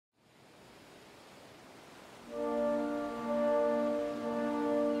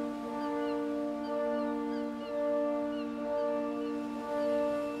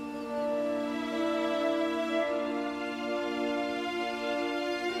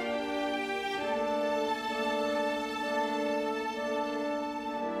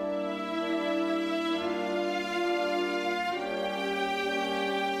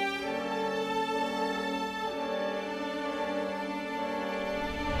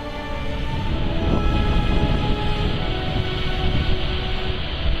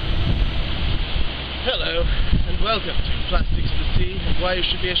Welcome to Plastics to the Sea and why you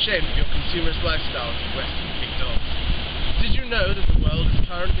should be ashamed of your consumerist lifestyle of Western pig dogs. Did you know that the world is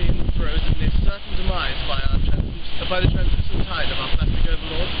currently in the throes of near certain demise by the translucent tide of our plastic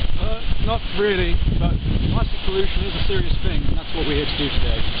overlords? Not really, but plastic pollution is a serious thing, and that's what we're here to do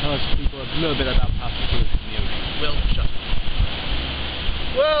today. Tell us people a little bit about plastic pollution in the ocean. Will, shut up.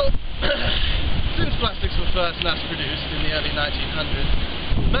 Well, since plastics were first mass-produced in the early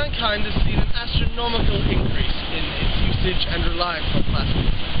 1900s, mankind has seen an astronomical increase in its usage and reliance on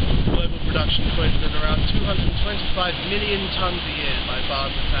plastics. Global production quoted at around 225 million tons a year by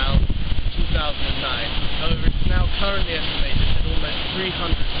Barnes et al. in 2009. However, it's now currently estimated at almost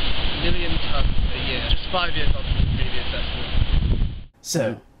 300 million tons a year, just 5 years off the previous estimate.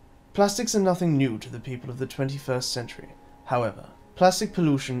 So, plastics are nothing new to the people of the 21st century. However, plastic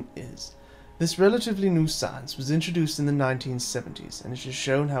pollution is. This relatively new science was introduced in the 1970s, and it has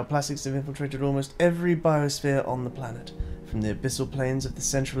shown how plastics have infiltrated almost every biosphere on the planet, from the abyssal plains of the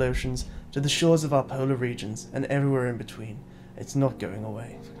central oceans to the shores of our polar regions, and everywhere in between. It's not going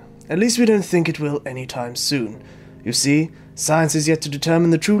away. At least we don't think it will anytime soon. You see, science is yet to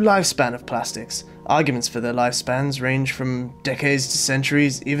determine the true lifespan of plastics. Arguments for their lifespans range from decades to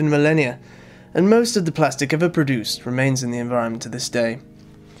centuries, even millennia, and most of the plastic ever produced remains in the environment to this day.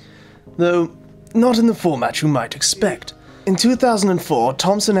 Though, not in the format you might expect. In 2004,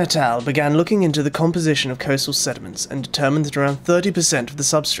 Thomson et al. Began looking into the composition of coastal sediments and determined that around 30% of the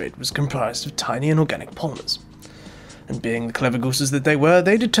substrate was comprised of tiny inorganic polymers. And being the clever gooses that they were,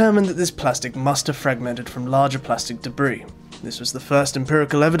 they determined that this plastic must have fragmented from larger plastic debris. This was the first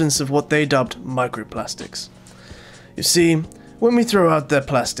empirical evidence of what they dubbed microplastics. You see, when we throw out their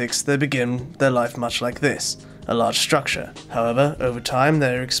plastics, they begin their life much like this. A large structure. However, over time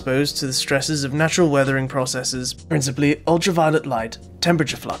they are exposed to the stresses of natural weathering processes, principally ultraviolet light,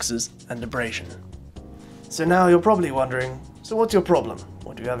 temperature fluxes, and abrasion. So now you're probably wondering, so what's your problem?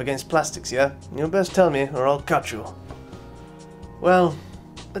 What do you have against plastics, yeah? You best tell me or I'll cut you. Well,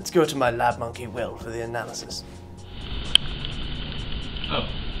 let's go to my lab monkey Will for the analysis. Oh,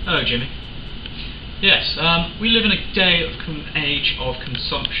 hello Jimmy. Yes, we live in an age of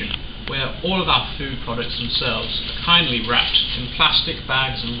consumption, where all of our food products themselves are kindly wrapped in plastic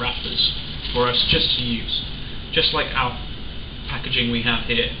bags and wrappers for us just to use, just like our packaging we have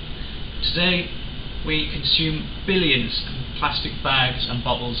here. Today we consume billions of plastic bags and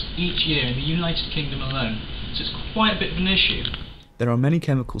bottles each year in the United Kingdom alone, so it's quite a bit of an issue. There are many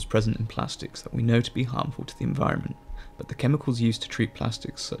chemicals present in plastics that we know to be harmful to the environment, but the chemicals used to treat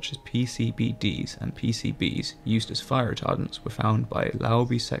plastics such as PCBDs and PCBs used as fire retardants were found by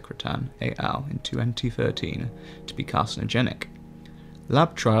Laobi-Secretan et al. In 2013 to be carcinogenic.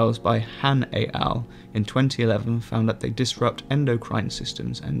 Lab trials by Han et al. In 2011 found that they disrupt endocrine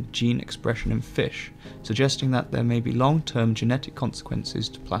systems and gene expression in fish, suggesting that there may be long-term genetic consequences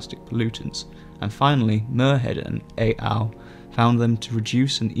to plastic pollutants. And finally, Muirhead and et al. Found them to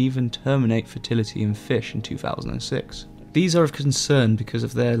reduce and even terminate fertility in fish in 2006. These are of concern because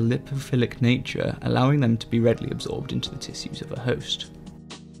of their lipophilic nature, allowing them to be readily absorbed into the tissues of a host.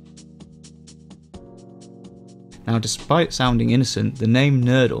 Now, despite sounding innocent, the name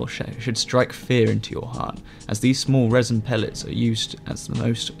Nurdle should strike fear into your heart, as these small resin pellets are used as the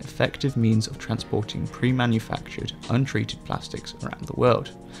most effective means of transporting pre-manufactured, untreated plastics around the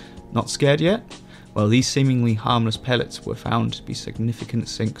world. Not scared yet? Well, these seemingly harmless pellets were found to be significant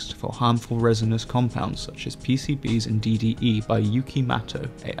sinks for harmful resinous compounds such as PCBs and DDE by Yuki Mato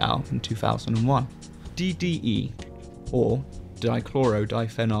et al. In 2001. DDE, or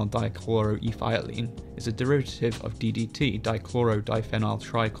dichloro-diphenyl dichloroethylene, is a derivative of DDT, dichloro-diphenyl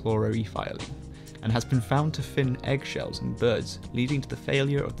trichloroethylene, and has been found to thin eggshells in birds, leading to the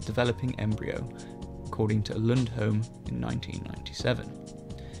failure of the developing embryo, according to Lundholm in 1997.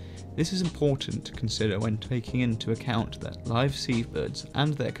 This is important to consider when taking into account that live seabirds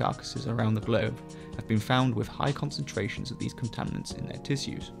and their carcasses around the globe have been found with high concentrations of these contaminants in their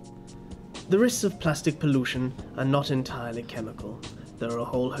tissues. The risks of plastic pollution are not entirely chemical. There are a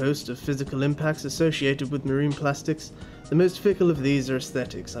whole host of physical impacts associated with marine plastics. The most fickle of these are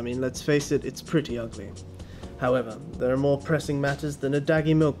aesthetics. I mean, let's face it, it's pretty ugly. However, there are more pressing matters than a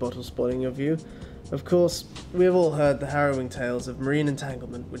daggy milk bottle spoiling your view. Of course, we have all heard the harrowing tales of marine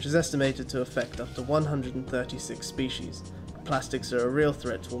entanglement, which is estimated to affect up to 136 species. Plastics are a real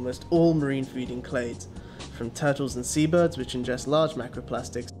threat to almost all marine-feeding clades, from turtles and seabirds which ingest large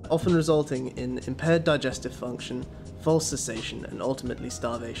macroplastics, often resulting in impaired digestive function, false cessation, and ultimately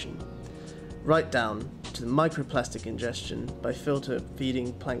starvation. Right down to the microplastic ingestion by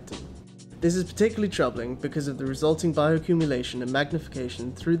filter-feeding plankton. This is particularly troubling because of the resulting bioaccumulation and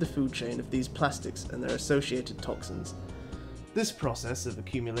magnification through the food chain of these plastics and their associated toxins. This process of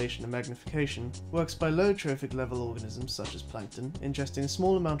accumulation and magnification works by low trophic level organisms such as plankton ingesting a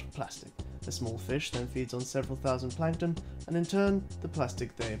small amount of plastic. A small fish then feeds on several thousand plankton, and in turn, the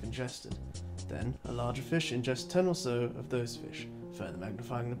plastic they have ingested. Then, a larger fish ingests 10 or so of those fish, further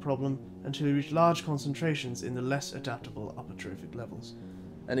magnifying the problem until we reach large concentrations in the less adaptable upper trophic levels.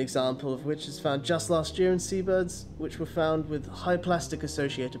 An example of which is found just last year in seabirds, which were found with high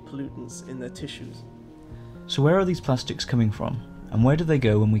plastic-associated pollutants in their tissues. So where are these plastics coming from, and where do they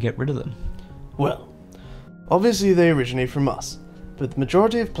go when we get rid of them? Well, obviously they originate from us, but the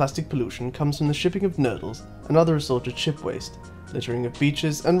majority of plastic pollution comes from the shipping of nurdles and other assorted ship waste, littering of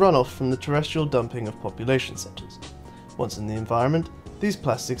beaches and runoff from the terrestrial dumping of population centres. Once in the environment, these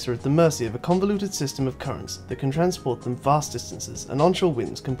plastics are at the mercy of a convoluted system of currents that can transport them vast distances, and onshore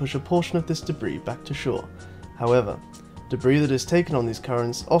winds can push a portion of this debris back to shore. However, debris that is taken on these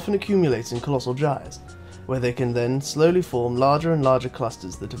currents often accumulates in colossal gyres, where they can then slowly form larger and larger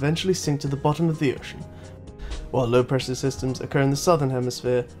clusters that eventually sink to the bottom of the ocean, while low pressure systems occur in the southern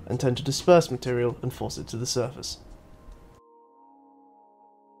hemisphere and tend to disperse material and force it to the surface.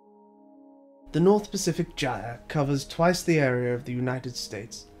 The North Pacific Gyre covers twice the area of the United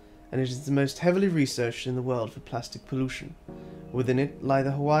States, and it is the most heavily researched in the world for plastic pollution. Within it lie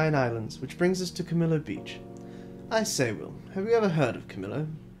the Hawaiian Islands, which brings us to Camillo Beach. I say, Will, have you ever heard of Camillo?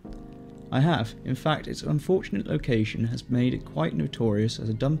 I have. In fact, its unfortunate location has made it quite notorious as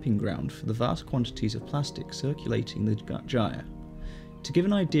a dumping ground for the vast quantities of plastic circulating the gyre. To give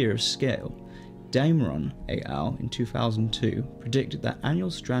an idea of scale, Dameron et al. In 2002 predicted that annual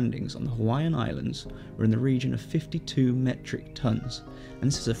strandings on the Hawaiian Islands were in the region of 52 metric tons, and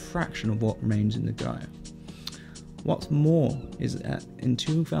this is a fraction of what remains in the gyre. What's more is that in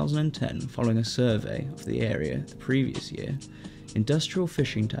 2010, following a survey of the area the previous year, industrial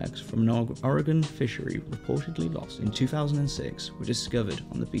fishing tags from an Oregon fishery reportedly lost in 2006 were discovered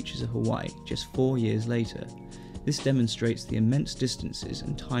on the beaches of Hawaii just 4 years later. This demonstrates the immense distances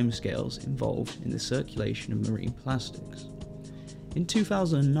and timescales involved in the circulation of marine plastics. In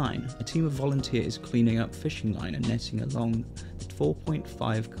 2009, a team of volunteers cleaning up fishing line and netting along the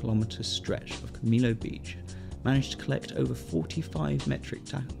 4.5 kilometre stretch of Camillo Beach managed to collect over 45 metric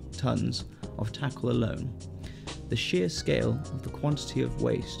tons of tackle alone. The sheer scale of the quantity of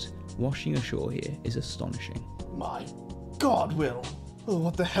waste washing ashore here is astonishing. My God, Will!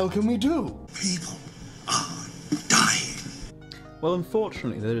 What the hell can we do? People are dying. Well,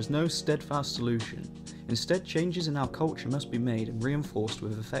 unfortunately, there is no steadfast solution. Instead, changes in our culture must be made and reinforced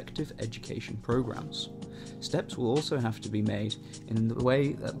with effective education programs. Steps will also have to be made in the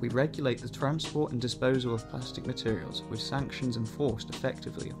way that we regulate the transport and disposal of plastic materials, with sanctions enforced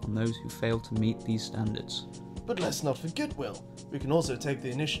effectively on those who fail to meet these standards. But let's not forget, Will, we can also take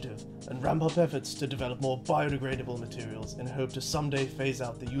the initiative and ramp up efforts to develop more biodegradable materials in hope to someday phase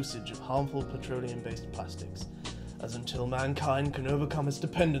out the usage of harmful petroleum-based plastics. As until mankind can overcome its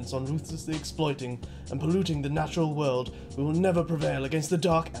dependence on ruthlessly exploiting and polluting the natural world, we will never prevail against the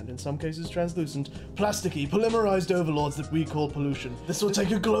dark and, in some cases translucent, plasticky, polymerized overlords that we call pollution. This will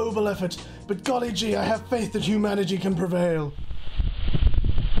take a global effort, but golly gee, I have faith that humanity can prevail.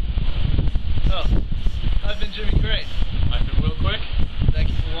 Oh, I've been Jimi Crane. I've been Will Quick. Thank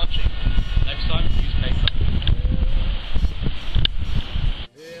you for watching. Next time, use paper.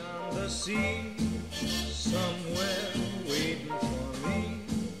 Beyond the sea, somewhere waiting for me,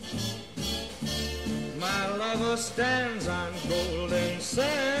 my lover stands on golden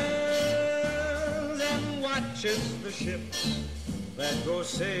sands and watches the ships that go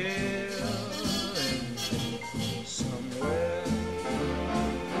sailing. Somewhere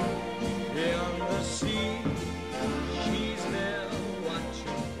beyond the sea, she's there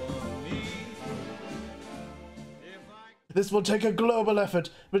watching for me. This will take a global effort,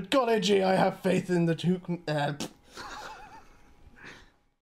 but golly gee, I have faith in the